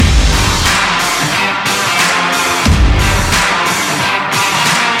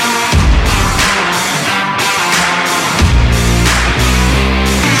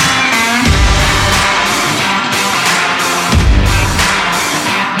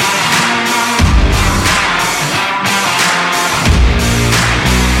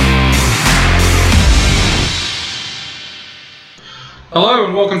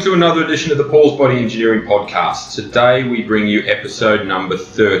and welcome to another edition of the Paul's Body Engineering Podcast. Today we bring you episode number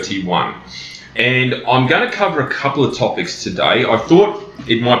 31. And I'm going to cover a couple of topics today. I thought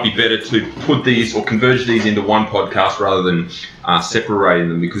it might be better to put these or converge these into one podcast rather than separating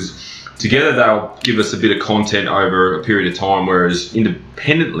them, because together they'll give us a bit of content over a period of time, whereas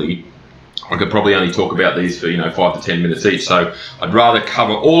independently I could probably only talk about these for 5 to 10 minutes each. So I'd rather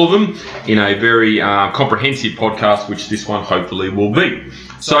cover all of them in a very comprehensive podcast, which this one hopefully will be.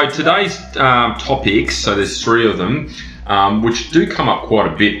 So today's topics, so there's 3 of them, which do come up quite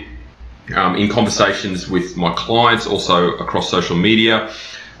a bit in conversations with my clients, also across social media.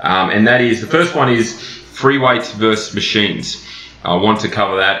 And that is, the first one is free weights versus machines. I want to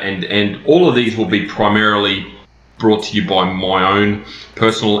cover that, and all of these will be primarily brought to you by my own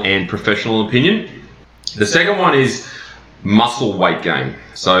personal and professional opinion. The second one is muscle weight gain.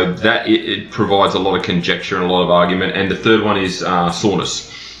 So that it provides a lot of conjecture and a lot of argument. And the third one is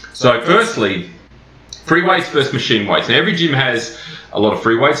soreness. So firstly, free weights versus machine weights. Now every gym has a lot of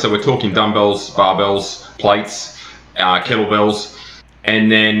free weights. So we're talking dumbbells, barbells, plates, kettlebells.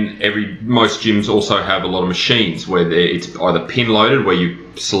 And then most gyms also have a lot of machines where it's either pin loaded, where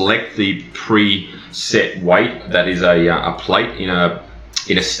you select the pre-set weight that is a plate in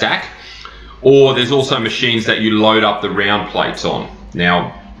a stack, or there's also machines that you load up the round plates on.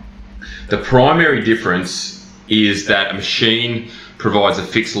 Now, the primary difference is that a machine provides a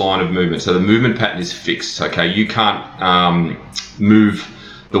fixed line of movement, so the movement pattern is fixed. Okay, you can't move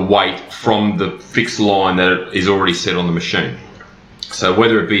the weight from the fixed line that is already set on the machine. So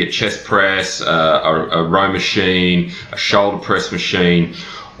whether it be a chest press, a row machine, a shoulder press machine,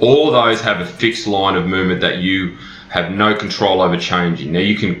 all of those have a fixed line of movement that you have no control over changing. Now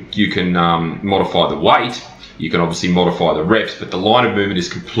you can modify the weight, you can obviously modify the reps, but the line of movement is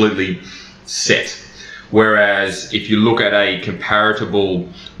completely set. Whereas if you look at a comparable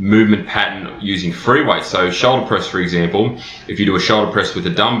movement pattern using free weights, so shoulder press for example, if you do a shoulder press with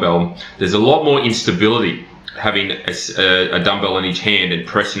a dumbbell, there's a lot more instability having a dumbbell in each hand and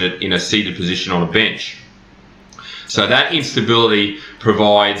pressing it in a seated position on a bench. So that instability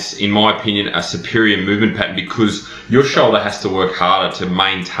provides, in my opinion, a superior movement pattern, because your shoulder has to work harder to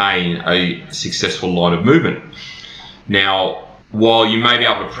maintain a successful line of movement. Now, while you may be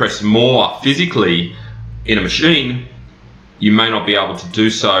able to press more physically in a machine, you may not be able to do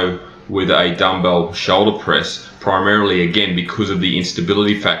so with a dumbbell shoulder press, primarily again because of the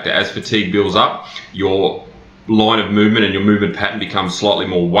instability factor. As fatigue builds up, your line of movement and your movement pattern becomes slightly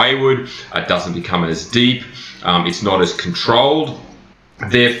more wayward. It doesn't become as deep. It's not as controlled.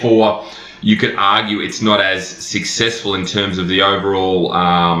 Therefore, you could argue it's not as successful in terms of the overall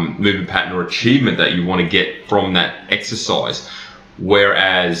movement pattern or achievement that you want to get from that exercise.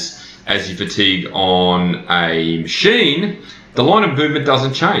 Whereas as you fatigue on a machine, the line of movement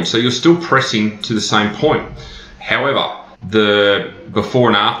doesn't change. So you're still pressing to the same point. However, the before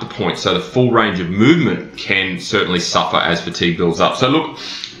and after point, so the full range of movement, can certainly suffer as fatigue builds up. So look,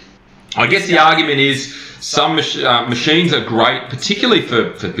 I guess the argument is some machines are great, particularly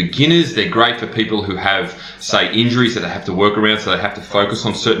for beginners. They're great for people who have, say, injuries that they have to work around, so they have to focus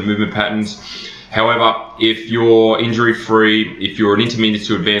on certain movement patterns. However, if you're injury-free, if you're an intermediate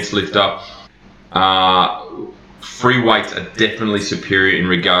to advanced lifter, free weights are definitely superior in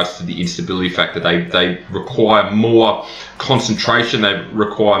regards to the instability factor. They require more concentration, they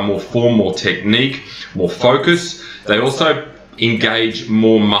require more form, more technique, more focus. They also engage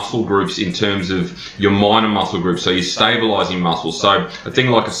more muscle groups in terms of your minor muscle groups, so you're stabilizing muscles. So a thing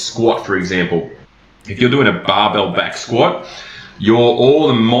like a squat, for example, if you're doing a barbell back squat, all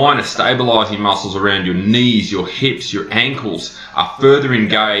the minor stabilizing muscles around your knees, your hips, your ankles are further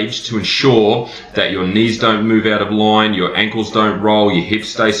engaged to ensure that your knees don't move out of line, your ankles don't roll, your hips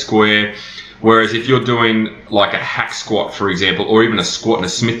stay square. Whereas if you're doing like a hack squat, for example, or even a squat in a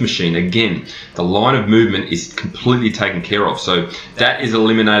Smith machine, again, the line of movement is completely taken care of. So that is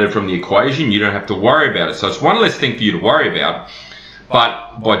eliminated from the equation. You don't have to worry about it. So it's one less thing for you to worry about.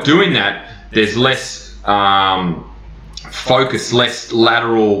 But by doing that, there's less focus, less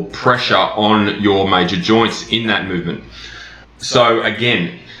lateral pressure on your major joints in that movement. So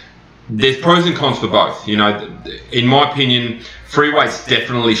again, there's pros and cons for both. In my opinion, free weights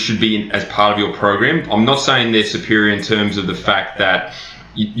definitely should be as part of your program. I'm not saying they're superior in terms of the fact that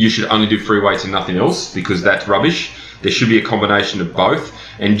you should only do free weights and nothing else, because that's rubbish. There should be a combination of both.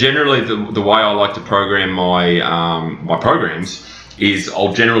 And generally, the way I like to program my programs is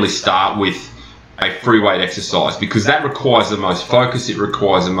I'll generally start with a free weight exercise, because that requires the most focus, it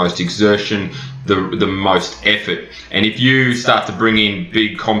requires the most exertion, the most effort. And if you start to bring in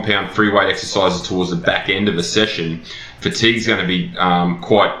big compound free weight exercises towards the back end of a session, fatigue's going to be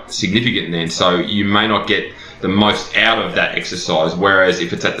quite significant then. So you may not get the most out of that exercise. Whereas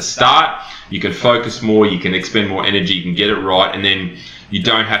if it's at the start, you can focus more, you can expend more energy, you can get it right, and then you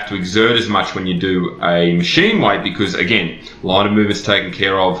don't have to exert as much when you do a machine weight because, again, line of movement's taken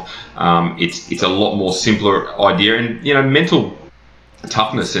care of. It's a lot more simpler idea, and mental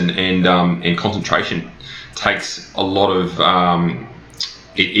toughness and concentration takes a lot of.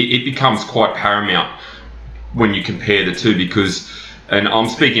 It becomes quite paramount when you compare the two because, and I'm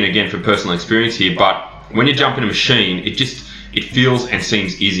speaking again from personal experience here, but when you jump in a machine, it feels and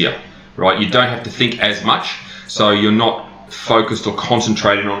seems easier, right? You don't have to think as much, so you're not focused or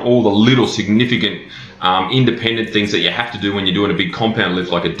concentrated on all the little significant independent things that you have to do when you're doing a big compound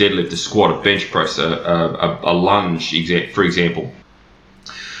lift like a deadlift, a squat, a bench press, a lunge, for example.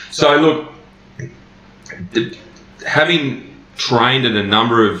 So look, having trained at a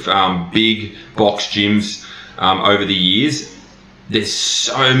number of big box gyms over the years, there's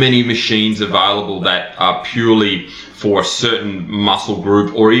so many machines available that are purely for a certain muscle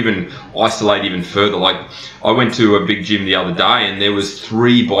group, or even isolate even further. Like I went to a big gym the other day and there was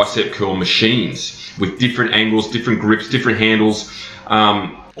 3 bicep curl machines with different angles, different grips, different handles,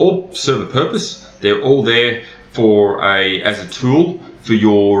 all serve a purpose. They're all there as a tool for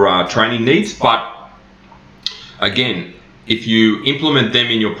your training needs. But again, if you implement them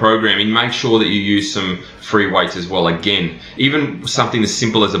in your programming, make sure that you use some free weights as well. Again, even something as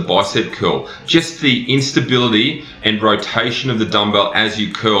simple as a bicep curl, just the instability and rotation of the dumbbell as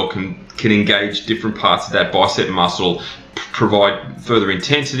you curl can engage different parts of that bicep muscle, provide further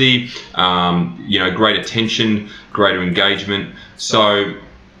intensity, greater tension, greater engagement. So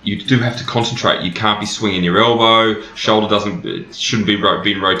you do have to concentrate. You can't be swinging your elbow. Shoulder shouldn't be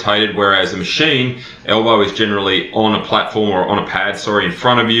being rotated. Whereas a machine, elbow is generally on a platform or on a pad, in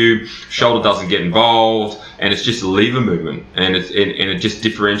front of you. Shoulder doesn't get involved, and it's just a lever movement. And it just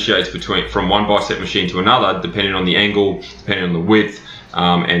differentiates from one bicep machine to another, depending on the angle, depending on the width,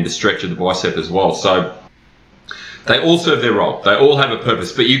 and the stretch of the bicep as well. So they all serve their role. They all have a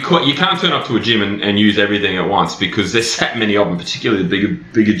purpose, but you can't turn up to a gym and use everything at once because there's that many of them, particularly the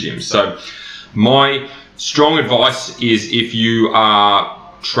bigger gyms. So my strong advice is, if you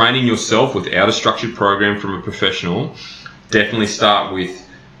are training yourself without a structured program from a professional, definitely start with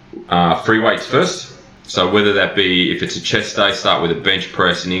free weights first. So whether that be, if it's a chest day, start with a bench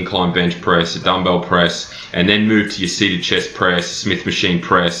press, an incline bench press, a dumbbell press, and then move to your seated chest press, Smith machine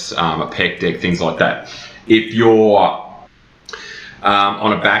press, a pec deck, things like that. If you're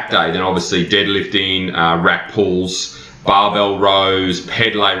on a back day, then obviously deadlifting, rack pulls, barbell rows,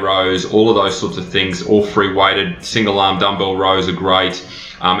 pedal rows, all of those sorts of things, all free weighted. Single arm dumbbell rows are great.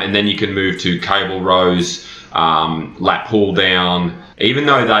 And then you can move to cable rows, lat pull down. Even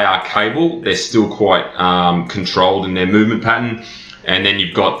though they are cable, they're still quite controlled in their movement pattern. And then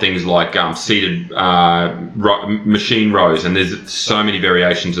you've got things like seated machine rows, and there's so many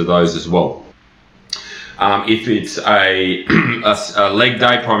variations of those as well. If it's a leg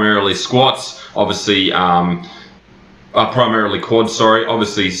day, primarily squats, obviously, primarily quads,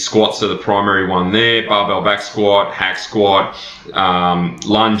 obviously squats are the primary one there, barbell back squat, hack squat,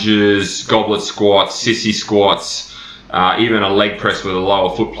 lunges, goblet squats, sissy squats, even a leg press with a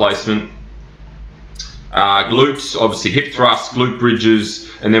lower foot placement. Glutes, obviously hip thrusts, glute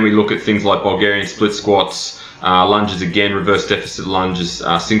bridges, and then we look at things like Bulgarian split squats, lunges again, reverse deficit lunges,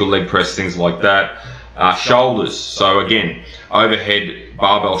 single leg press, things like that. Shoulders, so again, overhead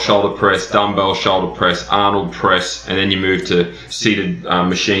barbell shoulder press, dumbbell shoulder press, Arnold press, and then you move to seated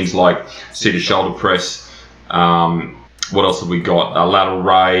machines like seated shoulder press. What else have we got? Lateral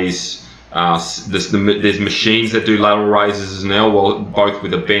raise. There's machines that do lateral raises as well, both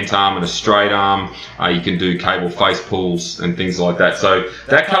with a bent arm and a straight arm. You can do cable face pulls and things like that. So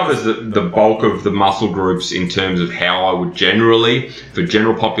that covers the bulk of the muscle groups in terms of how I would generally, for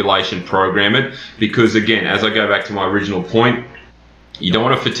general population, program it. Because again, as I go back to my original point, you don't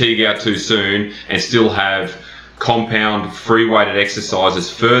want to fatigue out too soon and still have compound free weighted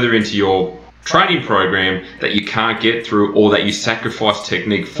exercises further into your training program that you can't get through, or that you sacrifice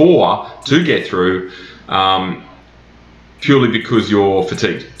technique to get through, purely because you're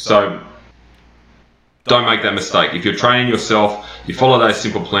fatigued. So don't make that mistake. If you're training yourself, you follow those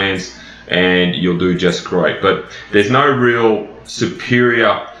simple plans and you'll do just great. But there's no real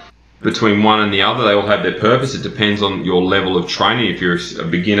superior between one and the other. They all have their purpose. It depends on your level of training. If you're a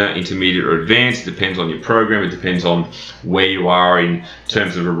beginner, intermediate, or advanced, it depends on your program. It depends on where you are in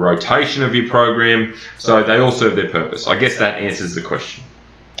terms of a rotation of your program. So they all serve their purpose. I guess that answers the question.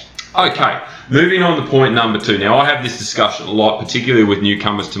 Okay, moving on to point number 2. Now, I have this discussion a lot, particularly with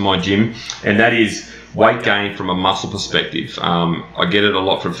newcomers to my gym, and that is weight gain from a muscle perspective. I get it a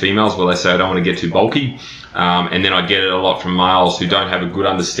lot from females where they say I don't want to get too bulky, and then I get it a lot from males who don't have a good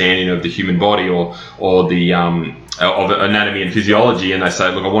understanding of the human body or the of anatomy and physiology, and they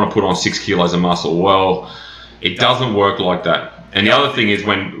say, look, I want to put on 6 kilos of muscle. Well, it doesn't work like that. And the other thing is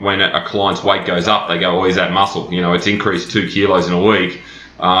when a client's weight goes up, they go, oh, is that muscle? It's increased 2 kilos in a week.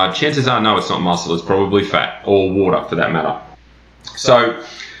 Chances are, no, it's not muscle. It's probably fat or water for that matter. So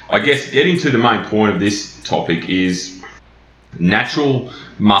I guess getting to the main point of this topic is natural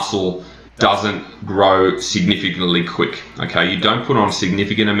muscle doesn't grow significantly quick. Okay, you don't put on a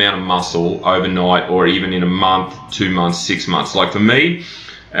significant amount of muscle overnight or even in a month, 2 months, 6 months. Like for me,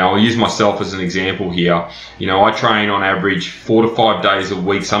 and I'll use myself as an example here. I train on average 4 to 5 days a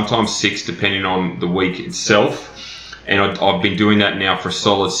week, sometimes 6 depending on the week itself. And I've been doing that now for a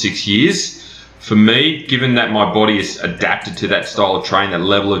solid 6 years. For me, given that my body is adapted to that style of training, that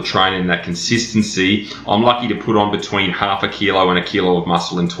level of training, that consistency, I'm lucky to put on between half a kilo and a kilo of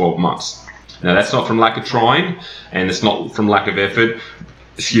muscle in 12 months. Now, that's not from lack of trying, and it's not from lack of effort,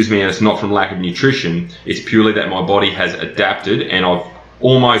 and it's not from lack of nutrition. It's purely that my body has adapted, and I've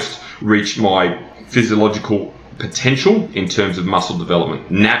almost reached my physiological potential in terms of muscle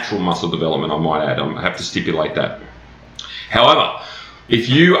development, natural muscle development, I might add. I have to stipulate that. However, if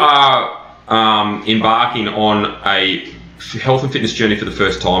you are embarking on a health and fitness journey for the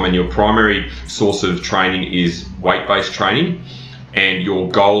first time and your primary source of training is weight-based training and your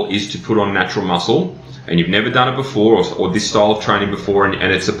goal is to put on natural muscle and you've never done it before or this style of training before and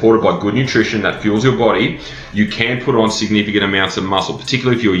it's supported by good nutrition that fuels your body, you can put on significant amounts of muscle,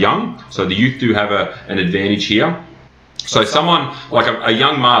 particularly if you're young. So the youth do have an advantage here. So someone like a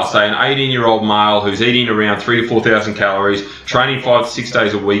young male, say an 18-year-old male who's eating around 3,000 to 4,000 calories, training 5 to 6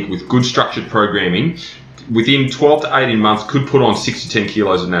 days a week with good structured programming, within 12 to 18 months could put on 6 to 10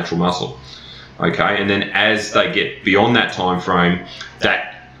 kilos of natural muscle. Okay, and then as they get beyond that time frame, that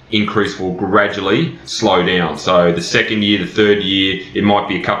increase will gradually slow down. So the second year, the third year, it might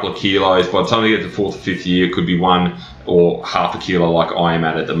be a couple of kilos. By the time they get to the fourth or fifth year, it could be 1 or half a kilo like I am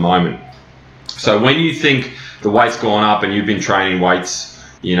at the moment. So when you think the weight's gone up and you've been training weights,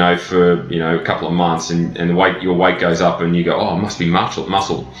 for a couple of months, and your weight goes up, and you go, oh, it must be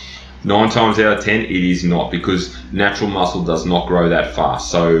muscle. 9 times out of 10, it is not, because natural muscle does not grow that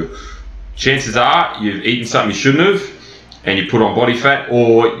fast. So chances are you've eaten something you shouldn't have, and you put on body fat,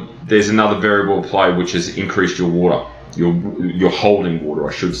 or there's another variable at play which has increased your water, your holding water,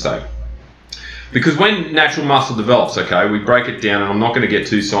 I should say. Because when natural muscle develops, okay, we break it down, and I'm not going to get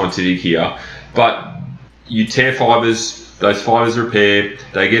too scientific here, but you tear fibers, those fibers repair,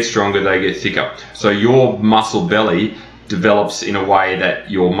 they get stronger, they get thicker. So your muscle belly develops in a way that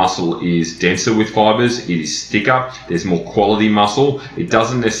your muscle is denser with fibers, it is thicker, there's more quality muscle. It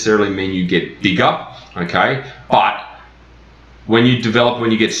doesn't necessarily mean you get bigger, okay? But when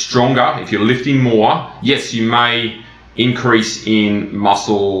you get stronger, if you're lifting more, yes, you may increase in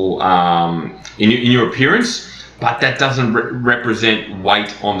muscle in your appearance, but that doesn't represent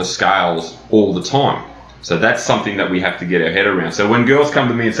weight on the scales all the time. So that's something that we have to get our head around. So when girls come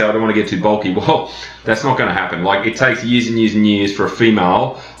to me and say, I don't want to get too bulky, well, that's not going to happen. Like, it takes years and years and years for a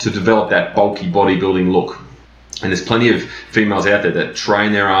female to develop that bulky bodybuilding look. And there's plenty of females out there that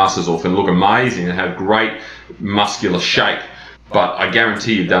train their asses off and look amazing and have great muscular shape. But I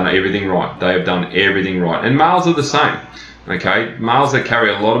guarantee you've done everything right. They have done everything right. And males are the same. Okay, males that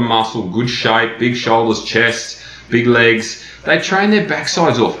carry a lot of muscle, good shape, big shoulders, chest, big legs, they train their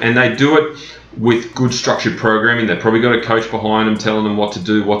backsides off, and they do it with good structured programming. They've probably got a coach behind them telling them what to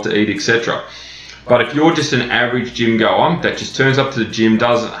do, what to eat, etc. But if you're just an average gym goer that just turns up to the gym,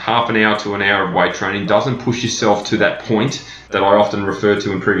 does half an hour to an hour of weight training, doesn't push yourself to that point that I often refer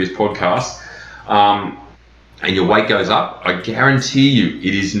to in previous podcasts, and your weight goes up, I guarantee you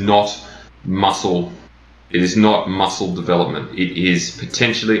it is not muscle. It is not muscle development. It is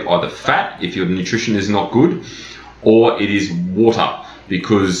potentially either fat if your nutrition is not good, or it is water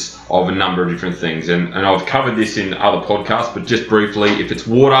because of a number of different things. And I've covered this in other podcasts, but just briefly, if it's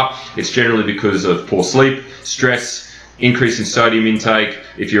water, it's generally because of poor sleep, stress, increase in sodium intake.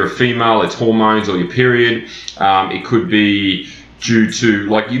 If you're a female, it's hormones or your period. It could be due to,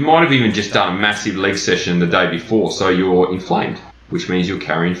 like, you might have even just done a massive leg session the day before, so you're inflamed, which means you're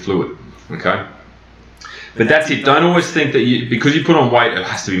carrying fluid, okay? But that's it. Don't always think that because you put on weight, it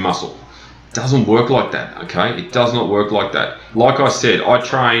has to be muscle. It doesn't work like that, okay? It does not work like that. Like I said, I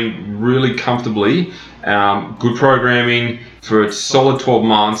train really comfortably, good programming for a solid 12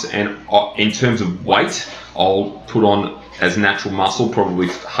 months, and in terms of weight, I'll put on as natural muscle probably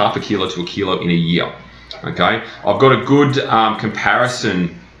half a kilo to a kilo in a year, okay? I've got a good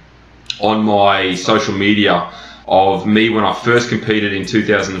comparison on my social media of me when I first competed in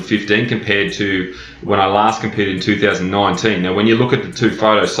 2015 compared to when I last competed in 2019. Now, when you look at the two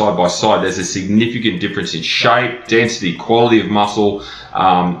photos side by side, there's a significant difference in shape, density, quality of muscle.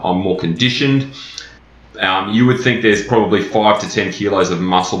 I'm more conditioned. You would think there's probably 5 to 10 kilos of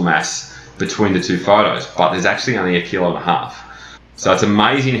muscle mass between the two photos, but there's actually only 1.5 kilos. So it's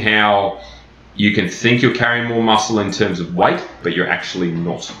amazing how you can think you're carrying more muscle in terms of weight, but you're actually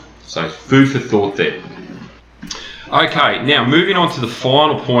not. So food for thought there. Okay, now moving on to the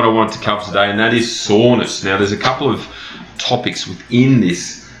final point I wanted to cover today, and that is soreness. Now, there's a couple of topics within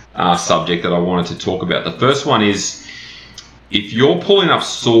this subject that I wanted to talk about. The first one is, if you're pulling up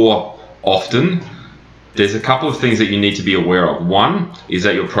sore often, there's a couple of things that you need to be aware of. One is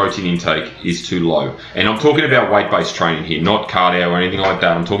that your protein intake is too low. And I'm talking about weight-based training here, not cardio or anything like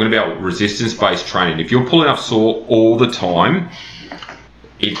that. I'm talking about resistance-based training. If you're pulling up sore all the time,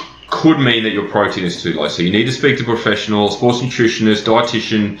 it could mean that your protein is too low. So you need to speak to a professional, sports nutritionist,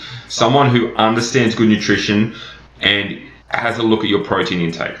 dietitian, someone who understands good nutrition and has a look at your protein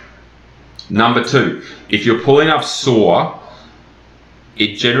intake. Number two, if you're pulling up sore,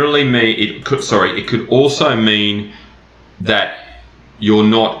 it could also mean that you're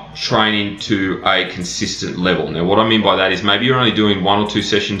not training to a consistent level. Now, what I mean by that is maybe you're only doing 1 or 2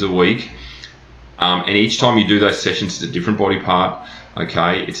 sessions a week, and each time you do those sessions, it's a different body part.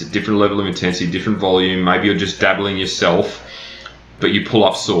 Okay, it's a different level of intensity, different volume. Maybe you're just dabbling yourself, but you pull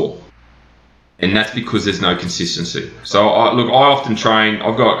up sore, and that's because there's no consistency. So I often train.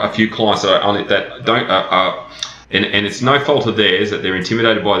 I've got a few clients that don't. And it's no fault of theirs that they're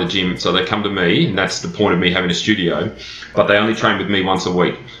intimidated by the gym, so they come to me, and that's the point of me having a studio, but they only train with me once a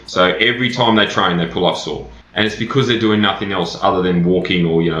week. So every time they train, they pull up sore. And it's because they're doing nothing else other than walking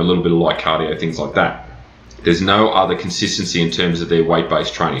or, a little bit of light cardio, things like that. There's no other consistency in terms of their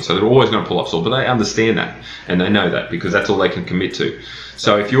weight-based training. So they're always going to pull up sore, but they understand that, and they know that because that's all they can commit to.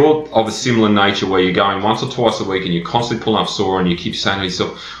 So if you're of a similar nature where you're going once or twice a week and you're constantly pulling up sore and you keep saying to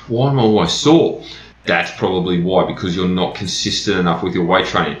yourself, why am I always sore? That's probably why, because you're not consistent enough with your weight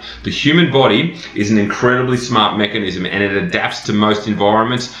training. The human body is an incredibly smart mechanism, and it adapts to most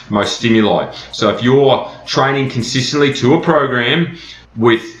environments, most stimuli. So if you're training consistently to a program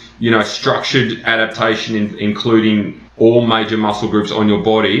with, structured adaptation, including all major muscle groups on your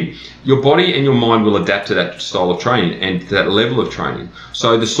body and your mind will adapt to that style of training and to that level of training.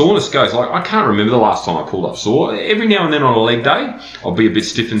 So the soreness goes, like, I can't remember the last time I pulled up sore. Every now and then on a leg day, I'll be a bit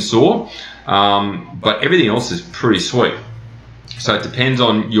stiff and sore. But everything else is pretty sweet. So it depends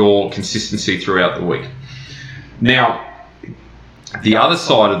on your consistency throughout the week. Now, the other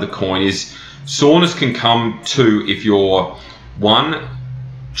side of the coin is soreness can come to if you're, one,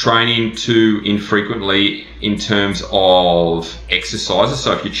 training too infrequently in terms of exercises.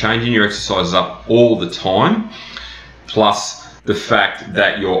 So if you're changing your exercises up all the time, plus the fact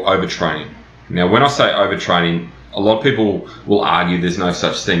that you're overtraining. Now, when I say overtraining, a lot of people will argue there's no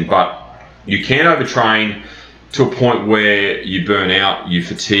such thing, but you can overtrain to a point where you burn out, you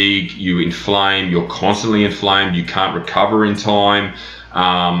fatigue, you inflame, you're constantly inflamed, you can't recover in time.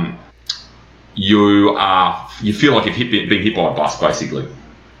 You feel like you've been hit by a bus, basically.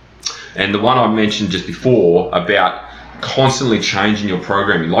 And the one I mentioned just before about constantly changing your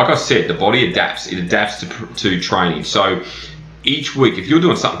programming, like I said, the body adapts. It adapts to training. So each week, if you're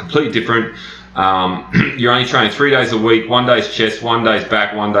doing something completely different, you're only training 3 days a week, 1 day's chest, 1 day's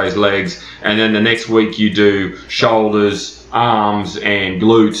back, 1 day's legs, and then the next week you do shoulders, arms, and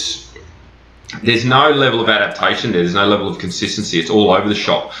glutes. There's no level of adaptation there. There's no level of consistency. It's all over the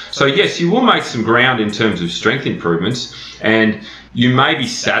shop. So yes, you will make some ground in terms of strength improvements, and you may be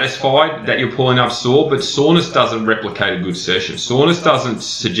satisfied that you're pulling up sore, but soreness doesn't replicate a good session. Soreness doesn't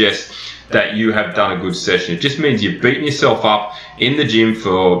suggest that you have done a good session. It just means you've beaten yourself up in the gym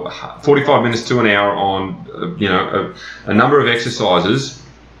for 45 minutes to an hour on a number of exercises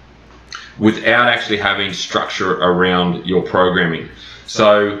without actually having structure around your programming.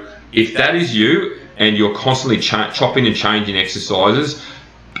 So if that is you and you're constantly chopping and changing exercises,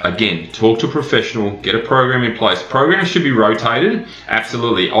 again, talk to a professional, get a program in place. Programs should be rotated,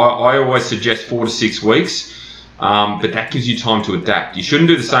 absolutely. I always suggest 4 to 6 weeks. But that gives you time to adapt. You shouldn't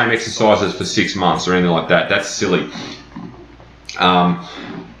do the same exercises for 6 months or anything like that. That's silly.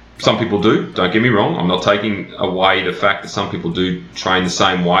 Some people do, don't get me wrong. I'm not taking away the fact that some people do train the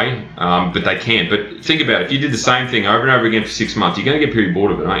same way, but they can. But think about it. If you did the same thing over and over again for 6 months, you're going to get pretty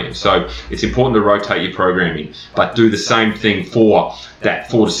bored of it, aren't you? So it's important to rotate your programming, but do the same thing for that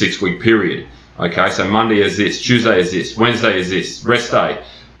 4 to 6 week period. Okay, so Monday is this, Tuesday is this, Wednesday is this, rest day,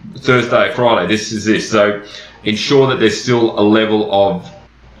 Thursday, Friday, this is this. So ensure that there's still a level of,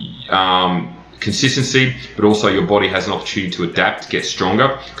 consistency, but also your body has an opportunity to adapt, get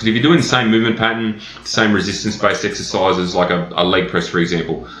stronger. Because if you're doing the same movement pattern, same resistance-based exercises, like a leg press, for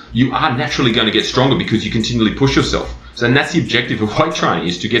example, you are naturally going to get stronger because you continually push yourself. So then that's the objective of weight training,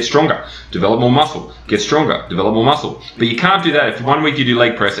 is to get stronger, develop more muscle, get stronger, develop more muscle. But you can't do that if 1 week you do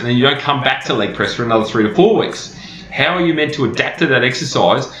leg press and then you don't come back to leg press for another 3 to 4 weeks. How are you meant to adapt to that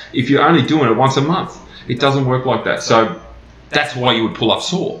exercise if you're only doing it once a month? It doesn't work like that. So that's why you would pull up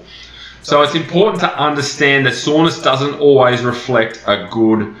sore. So it's important to understand that soreness doesn't always reflect a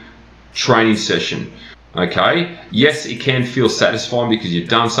good training session. Okay? Yes, it can feel satisfying because you've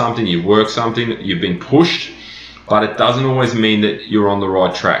done something, you've worked something, you've been pushed, but it doesn't always mean that you're on the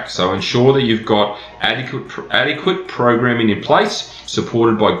right track. So ensure that you've got adequate programming in place,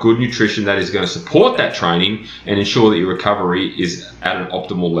 supported by good nutrition that is going to support that training, and ensure that your recovery is at an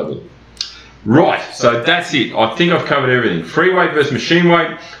optimal level. Right, so that's it. I think I've covered everything. Free weight versus machine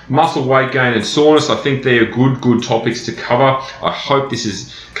weight, muscle weight gain and soreness. I think they're good topics to cover. I hope this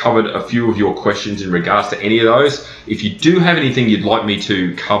has covered a few of your questions in regards to any of those. If you do have anything you'd like me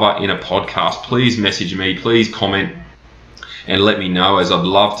to cover in a podcast, please message me, please comment and let me know, as I'd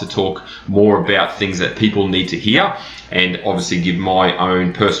love to talk more about things that people need to hear and obviously give my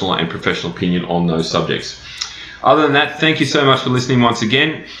own personal and professional opinion on those subjects. Other than that, thank you so much for listening once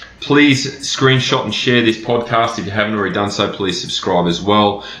again. Please screenshot and share this podcast. If you haven't already done so, please subscribe as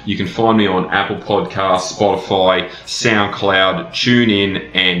well. You can find me on Apple Podcasts, Spotify, SoundCloud,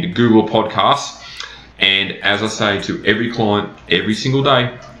 TuneIn, and Google Podcasts. And as I say to every client every single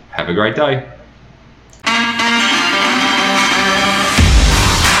day, have a great day.